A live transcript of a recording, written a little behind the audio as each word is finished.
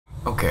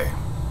Okay,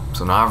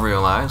 so now I've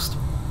realized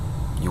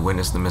you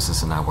witnessed the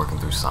missus and I working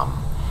through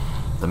some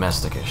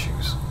domestic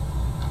issues.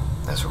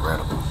 That's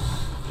regrettable.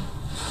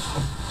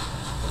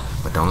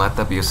 But don't let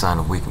that be a sign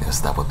of weakness.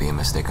 That would be a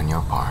mistake on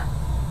your part.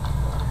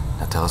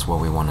 Now tell us what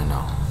we want to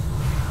know.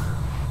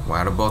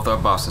 Why do both our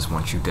bosses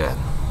want you dead?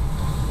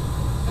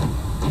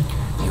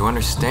 You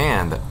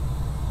understand that...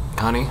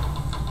 Honey?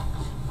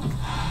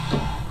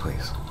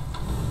 Please.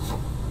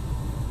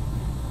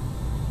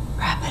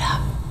 Wrap it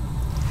up.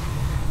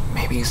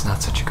 Maybe it's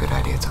not such a good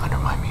idea to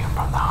undermine me in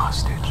front of the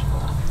hostage.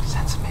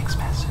 Sends a mixed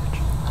message.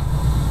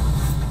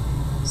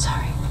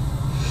 Sorry.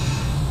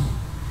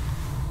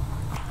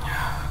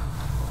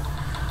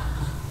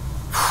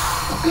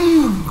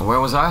 Where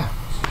was I?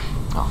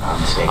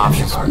 Oh,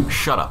 options.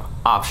 Shut up.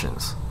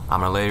 Options. I'm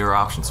gonna lay your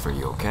options for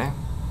you, okay?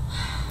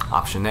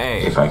 Option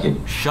A. If I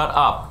could... Shut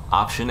up.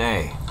 Option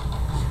A.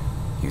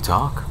 You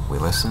talk, we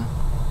listen,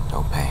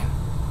 no pain.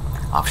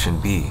 Option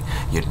B.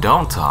 You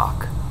don't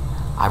talk,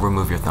 I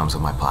remove your thumbs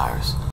with my pliers.